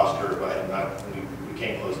would have lost her if I had not. We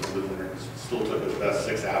came close to losing her. It still took us about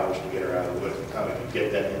 6 hours to get her out of the woods. The time we could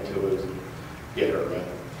get them into it and get her right.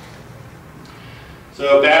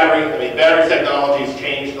 So battery technology has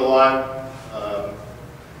changed a lot.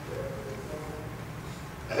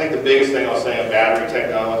 I think the biggest thing I'll say on battery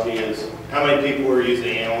technology is how many people are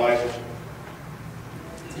using analyzers?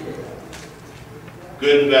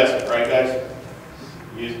 Good investment, right guys?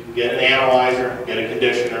 Get an analyzer, get a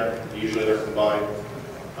conditioner, usually they're combined.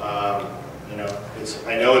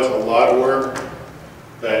 I know it's a lot of work,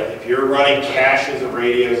 but if you're running caches of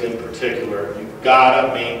radios in particular, you've got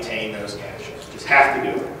to maintain those caches. Just have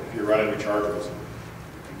to do it if you're running rechargeables.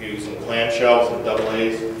 You can use some clamshells and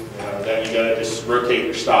AA's, then you got to just rotate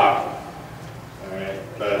your stock. All right,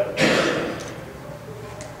 but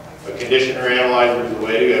a conditioner analyzer is the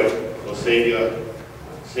way to go. It'll save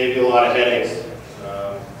you a lot of headaches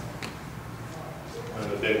when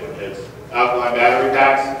big one. It's alkaline battery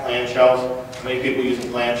packs, clamshells. How many people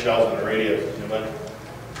using clamshells on the radios? Anybody?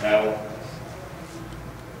 No?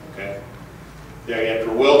 Okay. Yeah, again,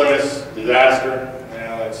 for wilderness, disaster, you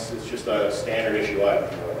know, it's just a standard issue item. I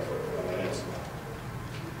mean,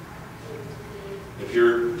 if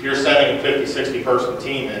you're sending a 50, 60 person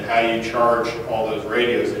team, then how do you charge all those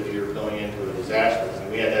radios if you're going into a disaster?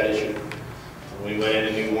 And we had that issue when we went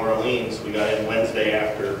into New Orleans. We got in Wednesday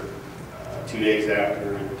after, 2 days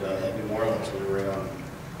after in New Orleans. We were in on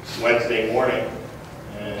Wednesday morning,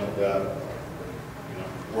 and you know,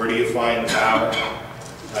 where do you find the power?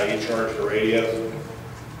 How you charge the radios?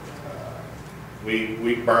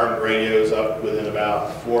 We burned radios up within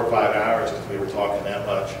about 4 or 5 hours because we were talking that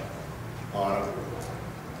much on them.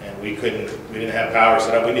 And we didn't have power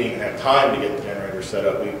set up. We didn't even have time to get the generator set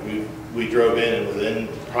up. We drove in, and within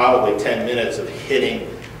probably 10 minutes of hitting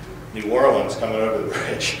New Orleans coming over the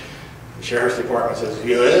bridge, the sheriff's department says,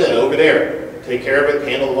 yeah, over there, take care of it,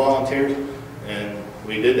 handle the volunteers. And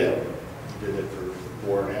we did that. We did it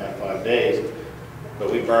for 4.5, 5 days.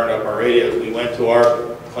 But we burned up our radios. We went to our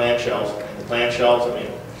clamshells, and the clamshells, I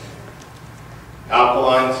mean,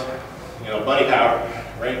 alkalines, you know, bunny power,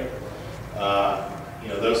 right? You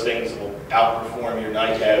know, those things will outperform your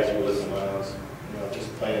NiCads or lithium ions. You know,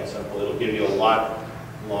 just plain and simple. It'll give you a lot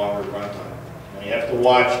longer runtime. Now you have to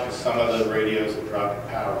watch because some of the radios will drop in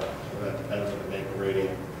power, so that depends on the make of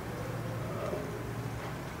radio.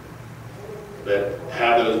 But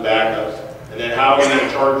have those backups. And then how are we going to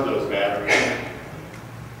charge those batteries?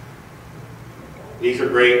 These are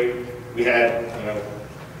great. We had, you know,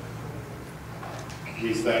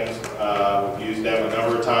 these things. We've used them a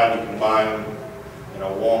number of times. You can buy them, you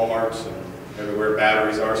know, Walmarts and everywhere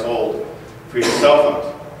batteries are sold for your cell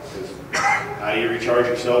phones. Because how do you recharge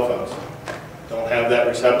your cell phones? Don't have that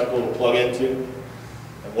receptacle to plug into.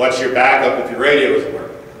 And what's your backup if your radio doesn't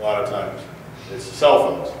work? A lot of times, it's the cell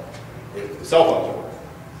phones. If the cell phones work.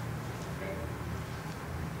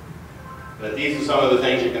 But these are some of the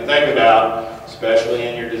things you can think about, especially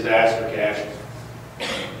in your disaster caches,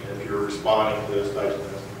 if you're responding to those types of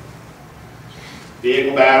things.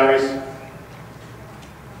 Vehicle batteries, and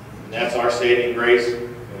that's our saving grace,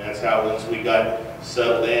 and that's how once we got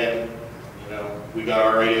settled in, you know, we got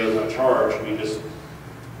our radios on charge, we just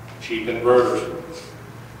cheap inverters.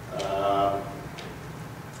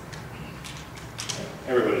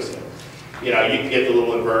 Everybody's seen it. You know, you can get the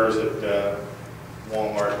little inverters at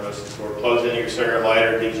Walmart, most of the store. Plugs into your cigarette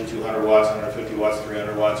lighter, gives you 200 watts, 150 watts,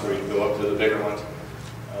 300 watts, or you can go up to the bigger ones.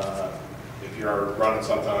 If you're running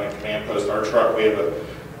something on a command post, our truck, we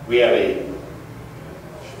have a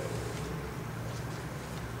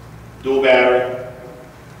dual battery.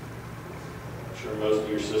 I'm sure most of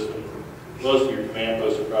your system, most of your command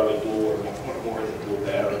posts are probably dual or more than dual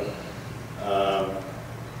battery.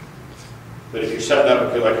 But if you're setting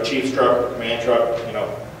up like a chief's truck or command truck, you know,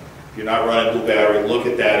 if you're not running dual battery, look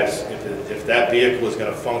at that as if that vehicle is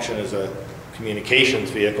going to function as a communications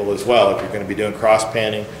vehicle as well. If you're going to be doing cross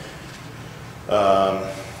panning,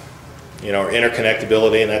 you know, or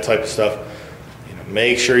interconnectability and that type of stuff, you know,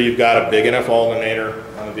 make sure you've got a big enough alternator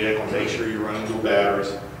on the vehicle. Make sure you're running dual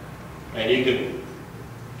batteries, and you can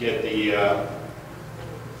get the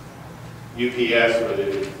UPS or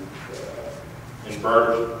the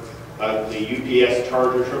inverter. The UPS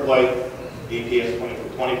charger, AAA, UPS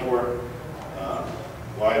 24.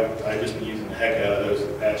 Well, I've just been using the heck out of those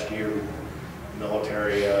the past year.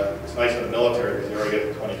 Military, it's nice in the military because they already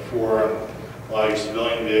get the 24. And a lot of your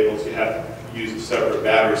civilian vehicles, you have to use a separate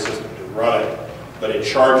battery system to run it, but it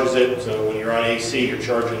charges it. So when you're on AC, you're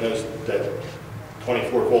charging that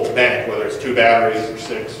 24-volt bank, whether it's 2 batteries or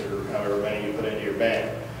 6 or however many you put into your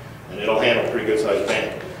bank, and it'll handle a pretty good sized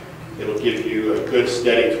bank. It'll give you a good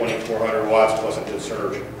steady 2,400 watts plus a good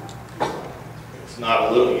surge. It's not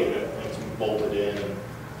a little unit, it's bolted in.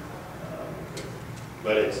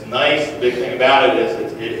 But it's nice. The big thing about it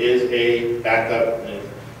is it is a backup, and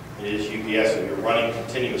it is UPS, so you're running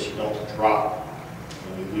continuous, you don't drop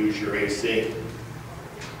when you lose your AC.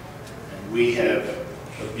 And we have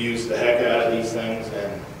abused the heck out of these things,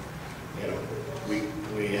 and you know,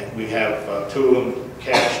 we have 2 of them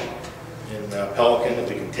cached in Pelican that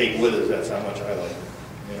we can take with us. That's how much I like it.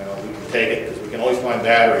 You know, we can take it because we can always find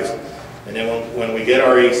batteries. And then when we get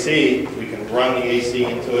our AC, we can run the AC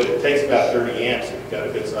into it. It takes about 30 amps if you've got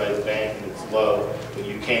a good sized bank and it's low, but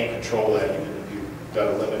you can't control that. Even if you've got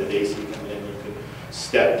a limited AC coming in, you can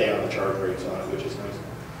step down the charge rates on it, which is nice.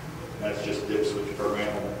 And that's just dip switch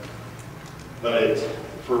programmable. But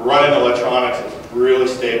for running electronics, it's really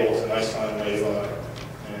stable. It's a nice sine wave on it.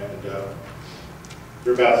 And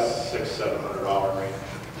they're about $600–700 range.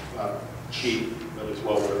 Not cheap, Really is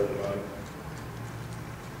well worth the money.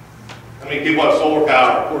 How many people have solar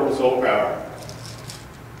power, portable solar power?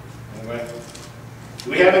 Anyway,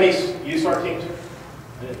 do we have any USAR teams?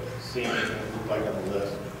 I didn't see anything that looked like on the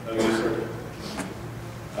list. No USAR.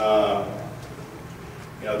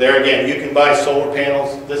 You know, there again, you can buy solar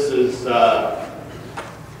panels. This is, I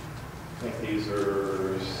think these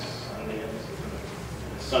are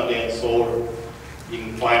Sundance Solar. You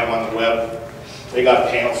can find them on the web. They got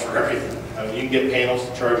panels for everything. I mean, you can get panels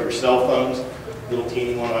to charge your cell phones. Little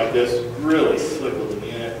teeny one like this, really slick looking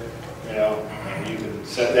unit. You know, and you can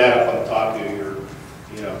set that up on the top of your,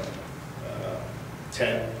 you know,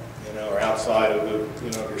 tent, you know, or outside of the,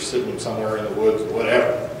 you know, if you're sitting somewhere in the woods or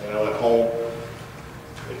whatever. You know, at home,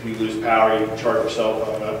 if you lose power, you can charge your cell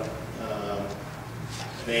phone up.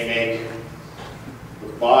 They make the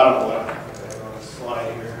bottom one. On the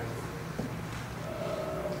slide here. I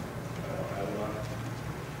don't have one.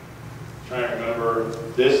 I'm trying to remember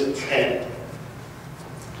this tent.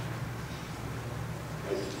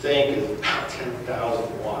 I think is about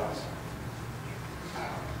 10,000 watts.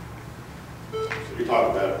 So you're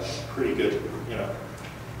talking about pretty good, you know,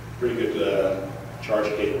 pretty good charge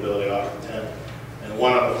capability off the tent. And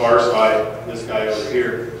one on the far side, this guy over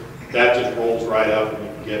here, that just rolls right up, and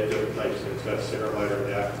you can get different types. It's got a cigarette lighter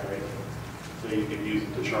adapter, right? So you can use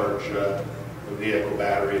it to charge the vehicle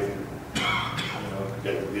battery. If you know,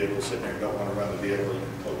 get the vehicle sitting there, don't want to run the vehicle, you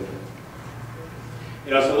can plug it in.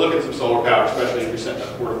 You know, so look at some solar power, especially if you're setting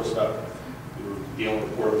up portable stuff. You're dealing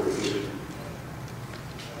with portable usage.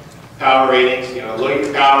 Power ratings, you know, look at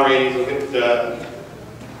your power ratings, look at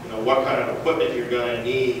you know, what kind of equipment you're going to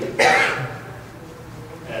need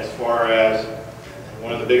as far as,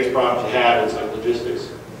 one of the biggest problems you have is like logistics,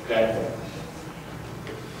 okay?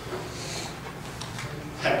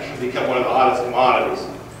 That can become one of the hottest commodities.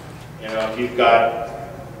 You know, if you've got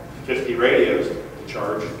 50 radios to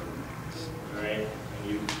charge, right?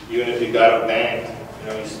 And even if you've got a bank, you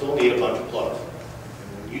know, you still need a bunch of plugs.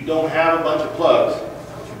 And when you don't have a bunch of plugs,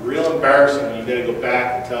 it's real embarrassing when you got to go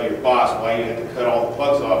back and tell your boss why you have to cut all the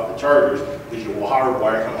plugs off the chargers because you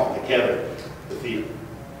hardwire them all together to feed them.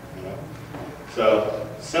 You know? So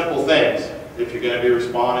simple things, if you're going to be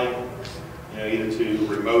responding, you know, either to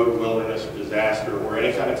remote wilderness or disaster or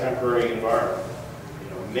any kind of temporary environment, you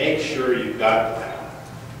know, make sure you've got the power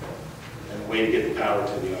and a way to get the power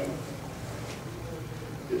to the owner.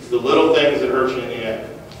 It's the little things that hurt you in the end.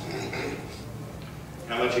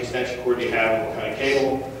 How much extension cord do you have and what kind of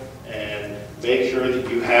cable, and make sure that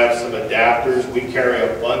you have some adapters. We carry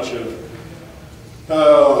a bunch of,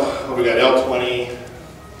 we got L20,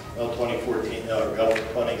 L2014,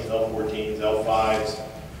 L20s, L14s, L5s,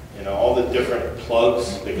 you know, all the different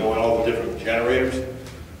plugs that go in all the different generators.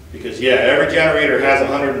 Because yeah, every generator has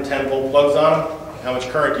 110 volt plugs on them. How much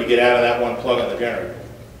current do you get out of that one plug on the generator?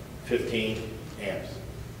 15 amps.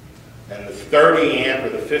 And the 30 amp or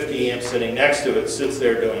the 50 amp sitting next to it sits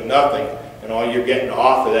there doing nothing, and all you're getting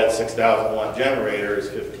off of that 6,000 watt generator is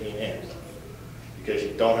 15 amps. Because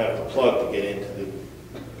you don't have the plug to get into the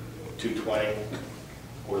 220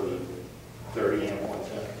 or the 30 amp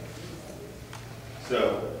 110.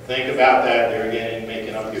 So think about that there again in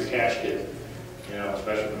making up your cash kit, you know,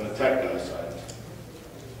 especially from the tech guy side.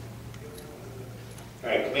 All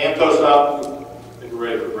right, command post up. I think we're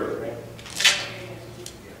ready for break, right?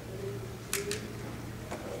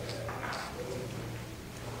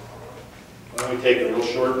 Why don't we take a real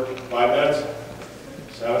short 5 minutes?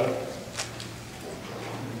 7?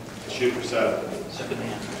 Shoot for 7.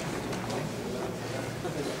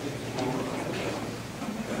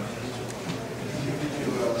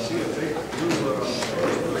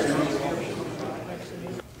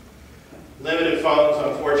 Limited phones,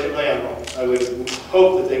 unfortunately. I would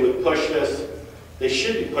hope that they would push this. They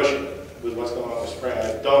should be pushing it with what's going on with Sprint.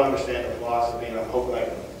 I don't understand the philosophy, and I'm hoping I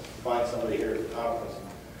can find somebody here at the conference and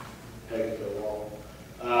peg it to the wall.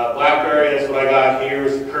 BlackBerry, that's what I got here,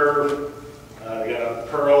 is the Curve. I got a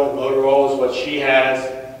Pearl. Motorola is what she has.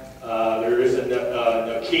 There is a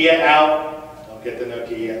Nokia out. I'll get the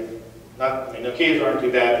Nokia. Nokias aren't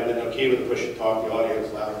too bad, but the Nokia with the push to talk, the audio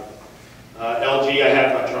is loud. LG, I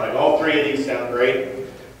have not tried. All three of these sound great.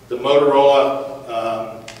 The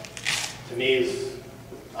Motorola, to me, is,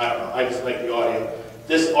 I don't know, I just like the audio.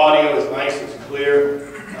 This audio is nice, it's clear.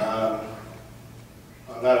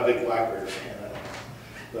 I'm not a big BlackBerry fan,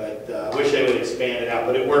 but I wish they would expand it out,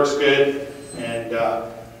 but it works good. And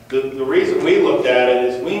the reason we looked at it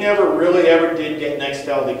is we never really ever did get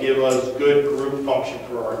Nextel to give us good group function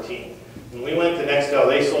for our team. When we went to Nextel,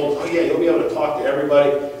 they sold, oh yeah, you'll be able to talk to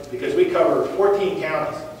everybody, because we cover 14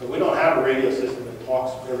 counties, so we don't have a radio system that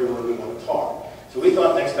talks everywhere we want to talk. So we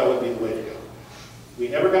thought Nextel would be the way to go. We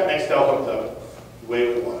never got Nextel hooked up the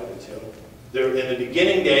way we wanted it to. There, in the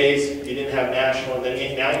beginning days, you didn't have national, and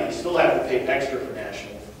then now you still have to pay extra for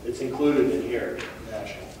national. It's included in here,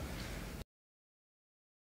 national.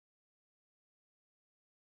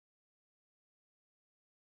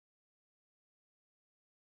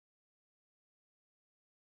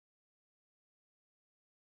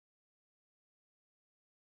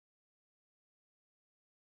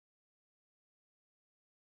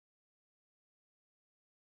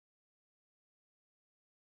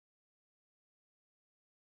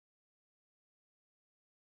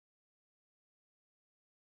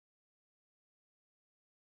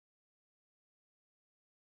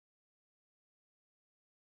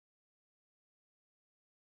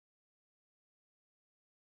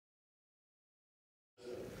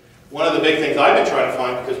 One of the big things I've been trying to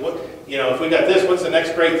find, because if we got this, what's the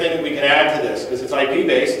next great thing that we can add to this? Because it's IP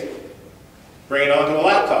based, bring it onto a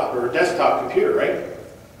laptop or a desktop computer, right?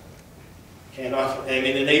 They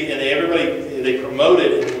promote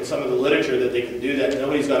it in some of the literature that they can do that.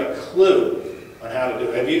 Nobody's got a clue on how to do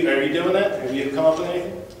it. Are you doing that? Have you come up with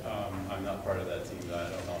anything? I'm not part of that team, but I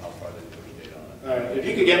don't know how far they communicate on it. All right. If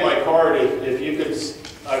you could get my card, if you could,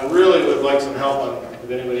 I really would like some help on if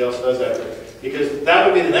anybody else does that. Because that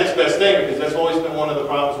would be the next best thing, because that's always been one of the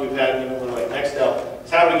problems we've had, with like Nextel,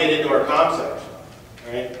 is how do we get into our concepts,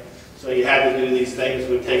 right? So you had to do these things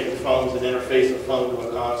with taking phones and interface a phone to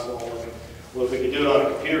a console. And, well, if we could do it on a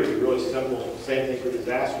computer, it'd be really simple. Same thing for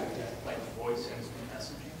disaster. Like voice instant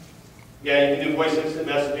messaging? Yeah, you can do voice instant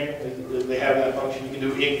messaging. They have that function. You can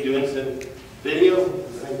do instant video.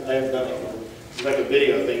 I haven't done it. It's like a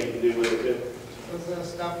video thing you can do with it too. What's that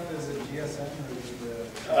stuff? Is it GSM or is it?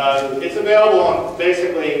 It's available on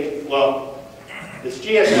basically, it's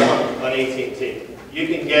GSM on AT&T. You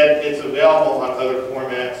can get, it's available on other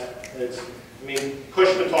formats.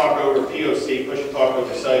 Push to talk over POC, push to talk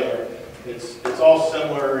over cellular. It's all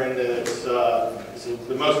similar in that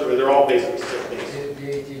they're all basic stick based.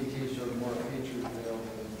 The AT&T showed more features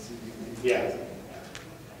available than CDP. Yeah.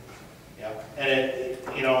 Yeah. And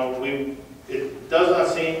it does not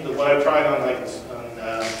seem that what I've tried on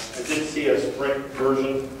I did see a Sprint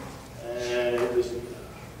version, and it was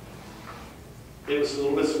a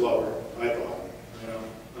little bit slower, I thought.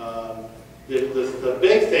 The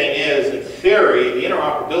big thing is, in theory, the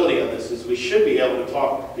interoperability on this is we should be able to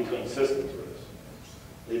talk between systems with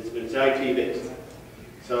this. It's IP based,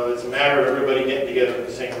 so it's a matter of everybody getting together in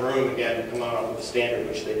the same room again to come up with a standard,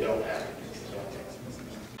 which they don't have.